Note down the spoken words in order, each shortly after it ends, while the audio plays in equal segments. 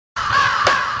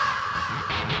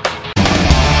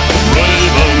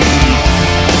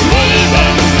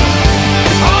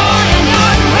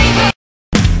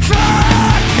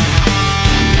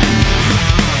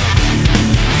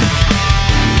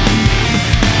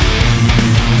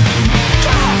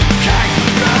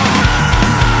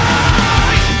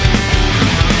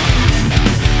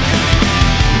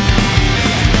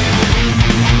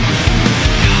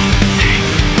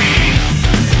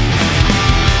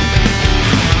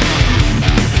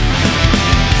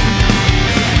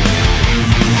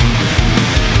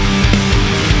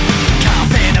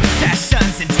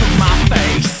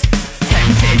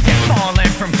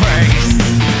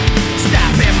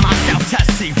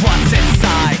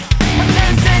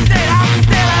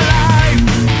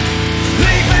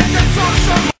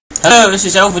Hello, this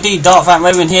is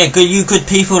L4DDarkVampRaven here. You good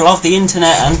people of the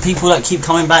internet and people that keep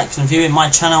coming back and viewing my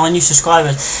channel and new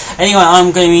subscribers. Anyway,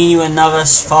 I'm going to bring you another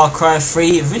Far Cry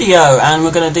 3 video, and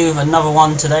we're going to do another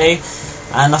one today.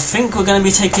 And I think we're going to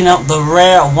be taking out the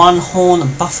rare one-horn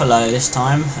buffalo this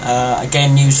time.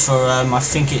 Again, used for, I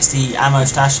think it's the ammo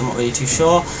stash, I'm not really too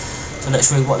sure. So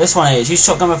let's read what this one is. Use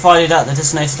shotgun provided at the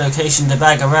designated location to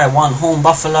bag a rare one-horn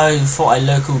buffalo for a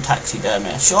local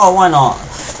taxidermist. Sure, why not?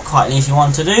 Quite an easy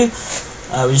one to do.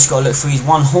 We just got to look for his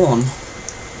one horn.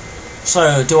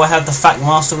 So, do I have the Fact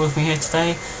Master with me here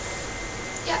today?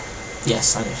 Yeah.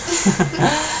 Yes, I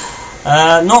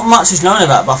do. Not much is known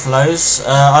about buffaloes.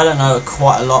 I don't know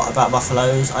quite a lot about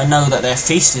buffaloes. I know that they're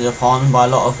feasted upon by a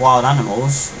lot of wild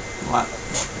animals. Like,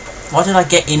 why did I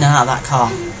get in and out of that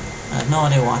car? I have no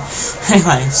idea why.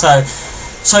 Anyway, so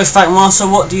Fact Master,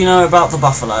 what do you know about the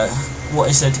buffalo? What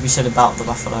is there to be said about the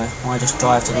buffalo? Why just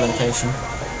drive to the location?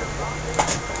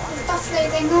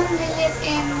 They normally live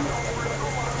in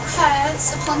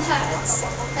herds upon herds.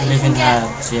 They live in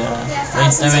herds, yeah. Yeah,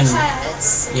 thousands of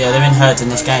herds. Yeah, they're in herds in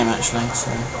this game actually.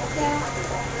 So. Yeah,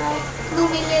 right.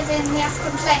 Normally live in the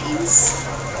African plains.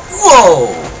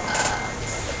 Whoa!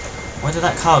 Where did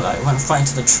that car go? It went right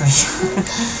into the tree.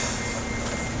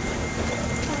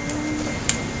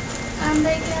 And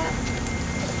they get.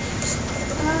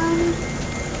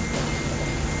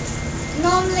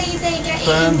 Normally they get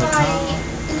eaten by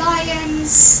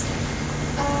lions,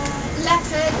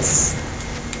 leopards,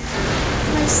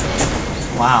 mostly.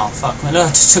 Wow, fuck me. Look, I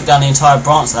just took down the entire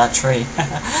branch of that tree.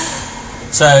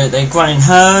 So, they run in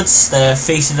herds, they're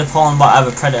feasted upon by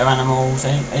other predator animals.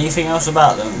 Anything else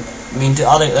about them? I mean,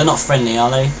 they're not friendly,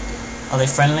 are they? Are they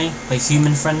friendly? Are they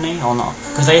human friendly or not?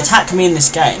 Because they attack me in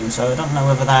this game, so I don't know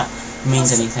whether that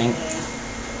means anything.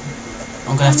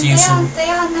 I'm going to have to use some... They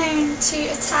are known to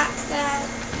attack their...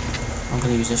 I'm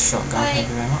going to use this shotgun, thank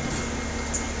you very much.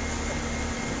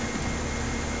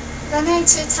 They're known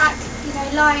to attack, you know,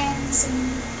 lions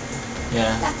and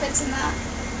leopards and that.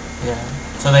 Yeah.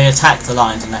 So they attack the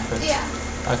lions and leopards? Yeah.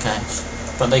 Okay.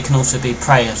 But they can also be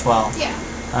prey as well? Yeah.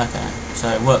 Okay. So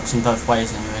it works in both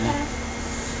ways then, really? Yeah.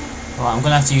 Well, I'm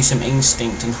going to have to use some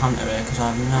instinct and hunter here because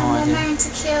I have no idea. They're known to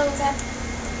kill their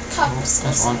cubs.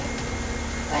 That's one.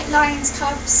 Like lions'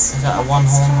 cubs. Is that a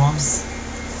one-horn one?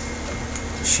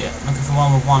 Shit, looking for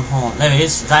one with one horn. There he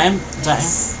is. Is that him? Is that him?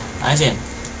 That is him.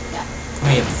 Yeah. Come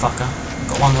here, fucker.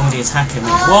 Got one already attacking me.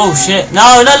 Whoa, shit. No.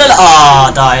 Oh, I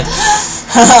died.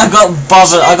 I got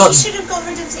bothered. You should have got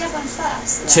rid of the other one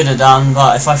first. Should have done,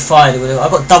 but if I fired it would have. I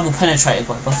got double penetrated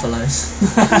by buffaloes.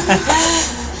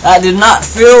 That did not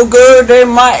feel good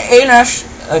in my anus.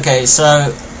 Okay,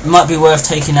 so it might be worth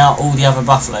taking out all the other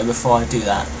buffalo before I do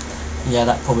that. Yeah,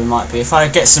 that probably might be. If I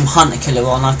get some hunter killer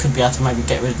on, I could be able to maybe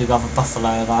get rid of the other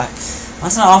buffalo. Like, I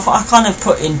don't know. I kind of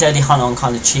put in Deadly Hunter on,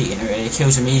 kind of cheating. Really, it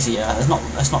kills him easier. It's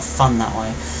not fun that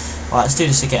way. Right, let's do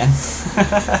this again.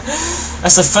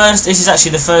 That's the first. This is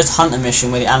actually the first hunter mission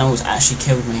where the animals actually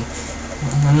killed me.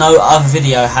 No other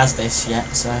video has this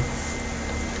yet, so. Oh,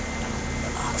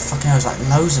 fucking hell, there's like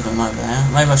loads of them over there.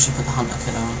 Maybe I should put the hunter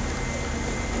killer on.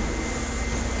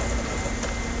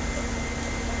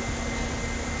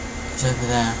 Over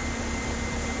there.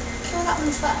 Kill that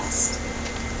one first.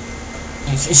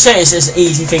 You say it's an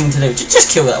easy thing to do.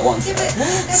 Just kill that one. Yeah, but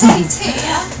there's only two,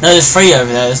 yeah? No, there's three over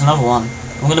there. There's another one.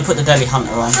 I'm going to put the Deadly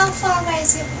Hunter on. How far away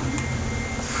is the other one?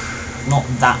 Not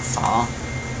that far. I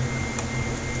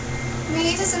mean,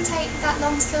 it doesn't take that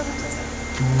long to kill them, does it?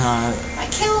 No.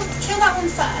 Right, kill that one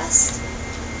first.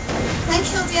 Then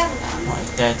kill the other one. Right,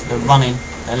 he's dead. They're running.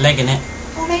 They're legging it.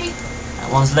 Or maybe... That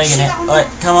one's legging it. Alright,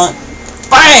 come on.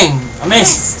 Bang! I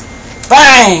missed.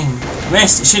 Bang! I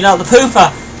missed. It's shooting out the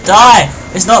pooper. Die!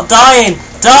 It's not dying.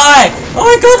 Die! Oh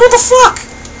my god, what the fuck?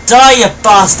 Die, you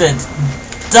bastard!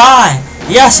 Die!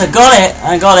 Yes, I got it.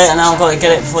 I got it, and now I've got to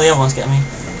get it before the other ones get me.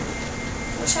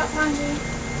 Watch out behind you.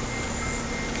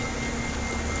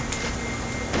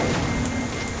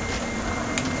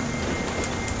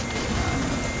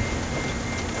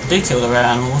 I did kill the rare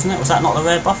animal, wasn't it? Was that not the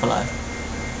rare buffalo?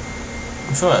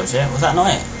 I'm sure it was it. Was that not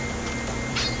it?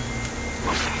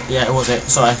 Yeah, it was it.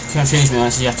 Sorry, confused me when I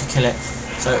said you have to kill it.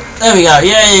 So, there we go.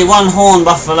 Yay! One horn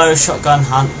buffalo shotgun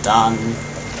hunt done.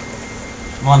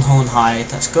 One horn hide.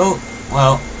 That's cool.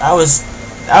 Well, that was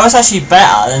actually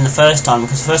better than the first time,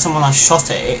 because the first time when I shot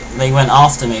it, they went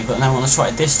after me, but then when I shot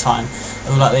it this time, it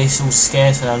was like they were all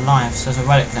scared for their lives. There's a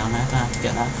relic down there. I don't have to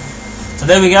get that. So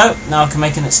there we go. Now I can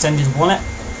make an extended wallet.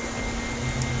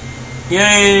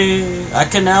 Yay! I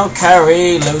can now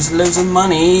carry loads of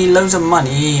money,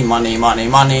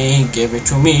 money, give it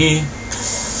to me.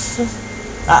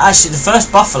 Actually, the first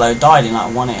buffalo died in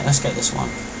like 1 hit. Let's get this one.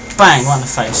 bang, right in the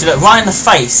face. You look right in the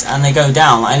face and they go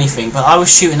down like anything, but I was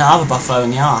shooting that other buffalo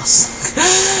in the arse.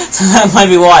 So that might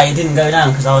be why it didn't go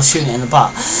down, because I was shooting it in the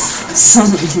butt.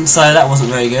 So that wasn't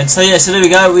very good. So yeah, so there we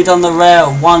go, we've done the rare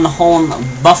one-horn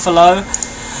buffalo.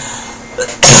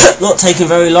 Not taking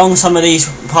very long. Some of these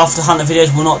Path to Hunter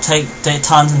videos will not take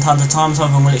tons and tons of time. Some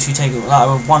of them will literally take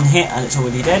like one hit and it's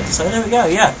already dead. So there we go,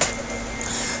 yeah.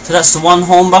 So that's the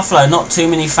one-horn buffalo. Not too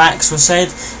many facts were said.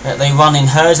 That they run in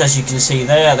herds, as you can see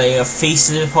there. They are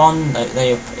feasted upon.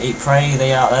 They eat prey.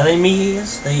 Are they meat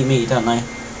eaters? They eat meat, don't they?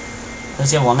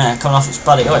 There's the other one there, coming off its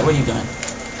buddy. Oh wait, where are you going?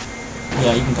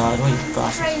 Yeah, you can die. Where are you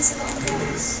bastard?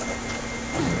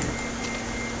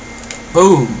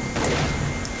 Boom!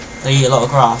 They eat a lot of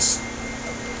grass.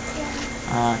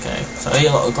 Yeah. Okay, so they eat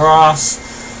a lot of grass.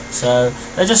 So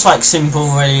they're just like simple,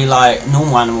 really like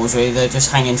normal animals. Really, they're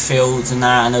just hanging fields and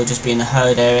that, and they'll just be in the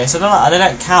herd area. So they're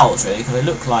like cows, really, because they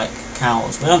look like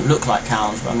cows. They don't look like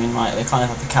cows, but I mean, like they kind of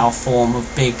have the cow form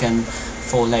of big and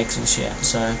 4 legs and shit.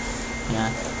 So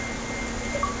yeah.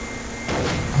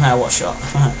 What shot?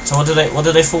 So what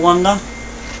do they fall under?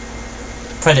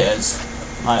 Predators.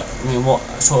 Like, I mean, what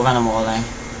sort of animal are they?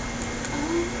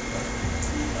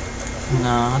 No,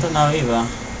 I don't know either.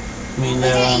 I mean,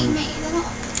 they're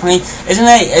I mean,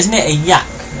 isn't it a yak?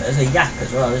 There's a yak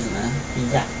as well, isn't there? A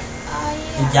yak.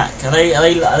 Yeah. A yak.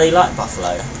 Are they like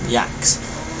buffalo? Yaks?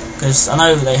 Because I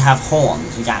know they have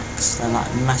horns. Yaks. They're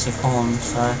like massive horns.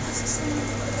 So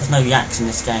there's no yaks in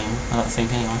this game. I don't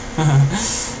think anyway.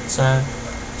 So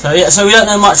yeah. So we don't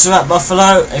know much about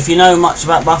buffalo. If you know much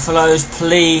about buffaloes,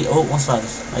 please. Oh, what's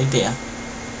those? Are they deer?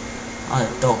 Oh,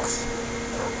 they're dogs.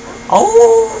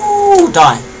 Oh,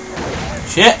 die.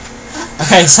 Shit.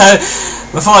 Okay, so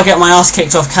before I get my ass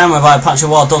kicked off camera by a bunch of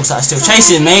wild dogs that are still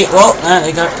chasing me, well, there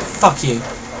they go. Fuck you.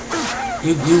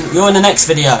 You're in the next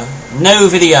video. No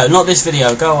video, not this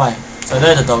video. Go away. So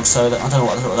they're the dogs. So I don't know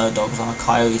what those dogs are,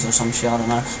 coyotes or some shit. I don't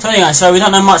know. So anyway, so we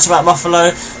don't know much about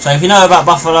buffalo. So if you know about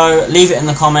buffalo, leave it in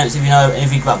the comments. If you know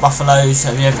anything about buffaloes,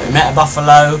 have you ever met a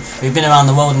buffalo? Have you been around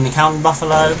the world and encountered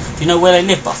buffalo? Do you know where they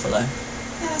live, buffalo? Yeah,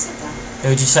 I said that. Who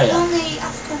would you say that? On the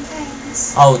African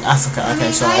plains. Oh, Africa.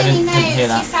 Okay, sorry, I didn't hear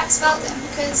that. I know a few facts about them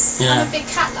because yeah. I'm a big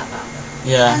cat lover.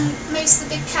 Yeah. And most of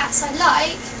the big cats I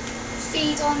like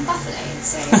feed on buffalo.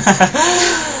 So.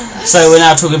 So we're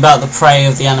now talking about the prey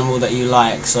of the animal that you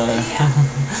like. So. Yeah.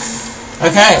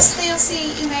 Okay. They also,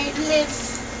 live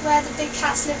where the big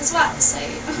cats live as well. So.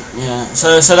 Yeah.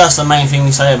 So that's the main thing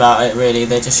we say about it. Really,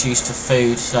 they're just used to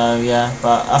food. So yeah.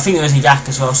 But I think there is a yak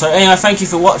as well. So anyway, thank you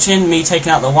for watching me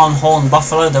taking out the one-horn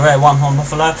buffalo, the rare one-horn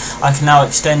buffalo. I can now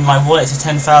extend my wallet to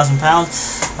 £10,000.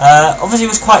 Obviously, it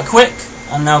was quite quick.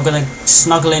 I'm now going to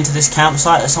snuggle into this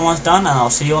campsite that someone's done, and I'll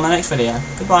see you on the next video.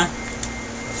 Goodbye.